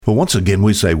Well, once again,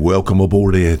 we say welcome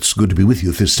aboard. It's good to be with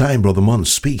you at this time. Brother Munn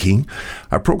speaking.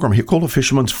 Our program here called A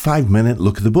Fisherman's 5-Minute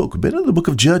Look at the Book. We've been in the book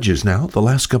of Judges now the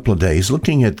last couple of days,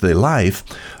 looking at the life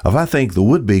of, I think, the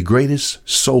would-be greatest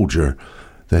soldier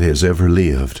that has ever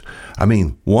lived. I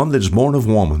mean, one that's born of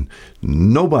woman.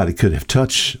 Nobody could have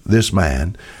touched this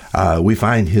man. We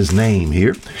find his name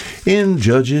here in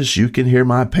Judges. You can hear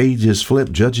my pages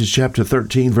flip. Judges chapter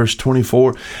 13, verse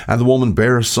 24. And the woman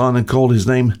bare a son and called his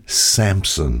name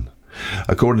Samson.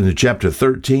 According to chapter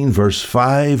 13, verse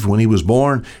 5, when he was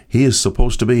born, he is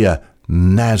supposed to be a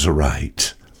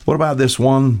Nazarite. What about this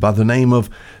one by the name of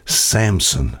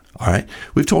Samson? All right.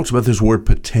 We've talked about this word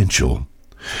potential.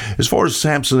 As far as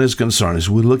Samson is concerned, as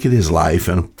we look at his life,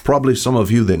 and probably some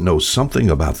of you that know something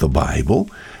about the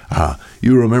Bible,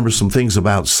 you remember some things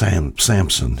about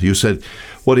Samson. You said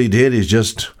what he did is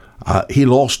just, he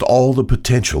lost all the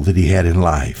potential that he had in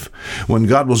life. When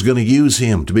God was going to use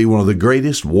him to be one of the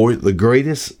greatest warrior, the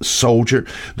greatest soldier,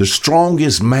 the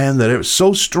strongest man that ever,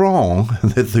 so strong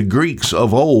that the Greeks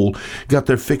of old got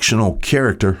their fictional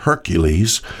character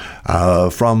Hercules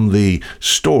from the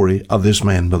story of this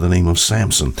man by the name of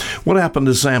Samson. What happened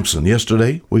to Samson?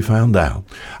 Yesterday, we found out.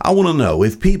 I want to know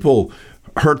if people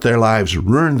hurt their lives,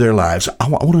 ruined their lives. I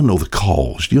want to know the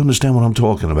cause. Do you understand what I'm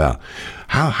talking about?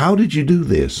 How did you do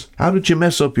this? How did you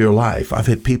mess up your life? I've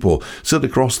had people sit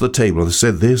across the table and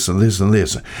said this and this and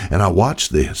this, and I watch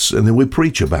this, and then we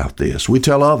preach about this. We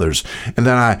tell others, and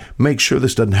then I make sure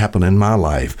this doesn't happen in my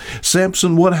life.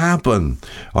 Samson, what happened?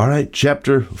 All right,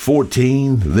 chapter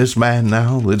 14, this man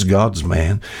now, it's God's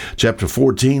man. Chapter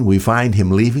 14, we find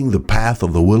him leaving the path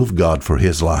of the will of God for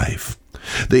his life.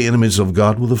 The enemies of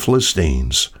God were the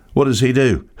Philistines. What does he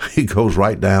do? He goes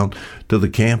right down to the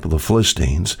camp of the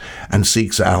Philistines and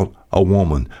seeks out a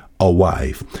woman, a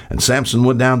wife. And Samson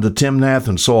went down to Timnath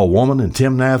and saw a woman in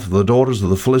Timnath, the daughters of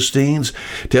the Philistines.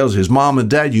 Tells his mom and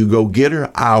dad, you go get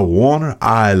her. I want her.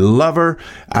 I love her.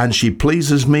 And she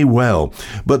pleases me well.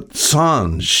 But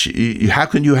son, how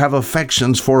can you have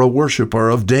affections for a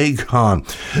worshiper of Dagon?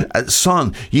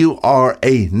 Son, you are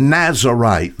a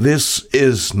Nazarite. This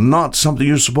is not something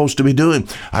you're supposed to be doing.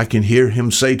 I can hear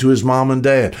him say to his mom and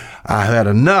dad, I've had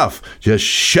enough. Just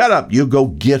shut up. You go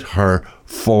get her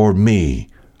for me.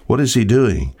 What is he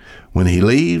doing? When he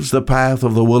leaves the path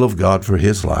of the will of God for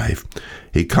his life,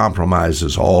 he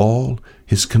compromises all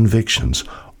his convictions,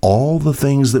 all the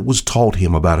things that was taught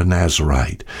him about a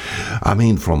Nazarite. I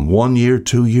mean, from 1 year,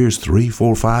 2 years, 3,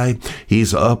 4, 5,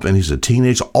 he's up and he's a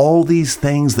teenager. All these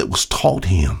things that was taught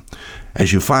him,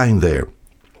 as you find there.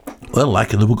 Well,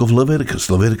 like in the book of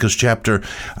Leviticus chapter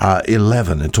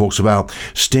 11, it talks about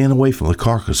staying away from the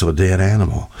carcass of a dead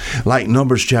animal. Like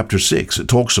Numbers chapter 6, it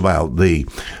talks about the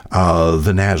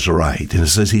Nazarite, and it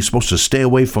says he's supposed to stay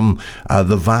away from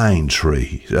the vine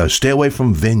tree, stay away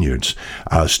from vineyards,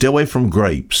 stay away from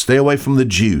grapes, stay away from the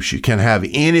juice. You can't have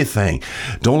anything.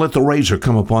 Don't let the razor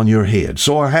come upon your head.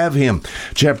 So I have him,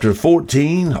 chapter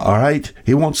 14, all right,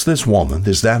 he wants this woman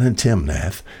that's down in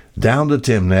Timnath, down to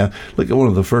Timnath. Look at one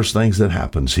of the first things that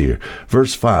happens here.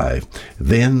 Verse 5,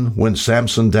 Then went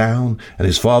Samson down, and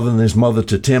his father and his mother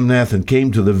to Timnath, and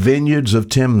came to the vineyards of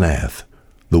Timnath.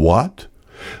 The what?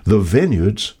 The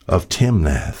vineyards of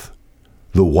Timnath.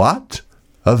 The what?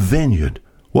 A vineyard.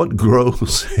 What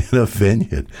grows in a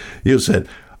vineyard? You said,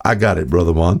 I got it,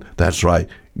 Brother Mon. That's right.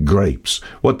 Grapes.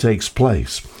 What takes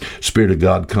place? Spirit of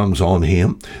God comes on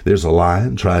him. There's a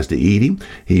lion, tries to eat him.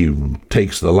 He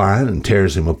takes the lion and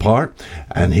tears him apart,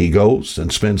 and he goes and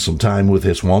spends some time with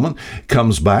this woman,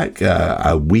 comes back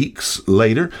weeks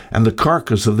later, and the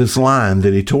carcass of this lion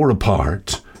that he tore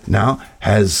apart now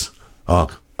has,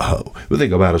 we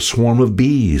think about a swarm of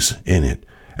bees in it,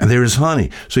 and there is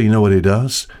honey. So you know what he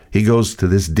does? He goes to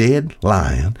this dead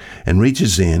lion and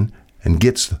reaches in and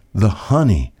gets the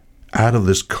honey out of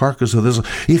this carcass of this.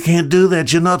 You can't do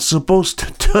that. You're not supposed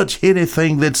to touch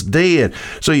anything that's dead.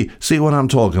 So you see what I'm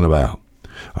talking about.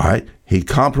 All right. He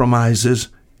compromises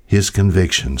his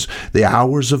convictions, the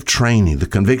hours of training, the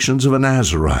convictions of a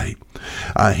Nazarite.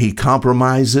 He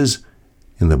compromises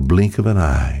in the blink of an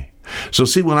eye. So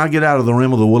see, when I get out of the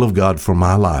realm of the will of God for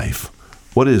my life,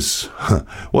 what's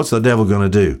the devil going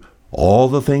to do? All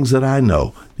the things that I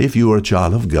know, if you are a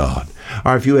child of God,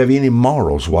 or if you have any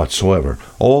morals whatsoever,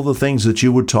 all the things that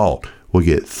you were taught will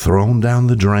get thrown down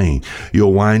the drain.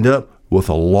 You'll wind up with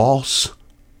a loss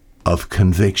of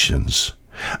convictions.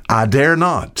 I dare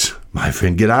not, my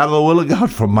friend, get out of the will of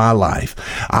God for my life.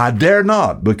 I dare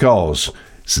not, because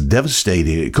it's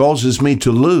devastating. It causes me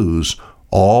to lose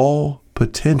all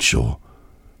potential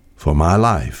for my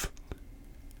life,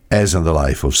 as in the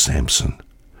life of Samson.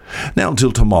 Now,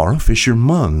 until tomorrow, Fisher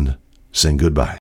Munn saying goodbye.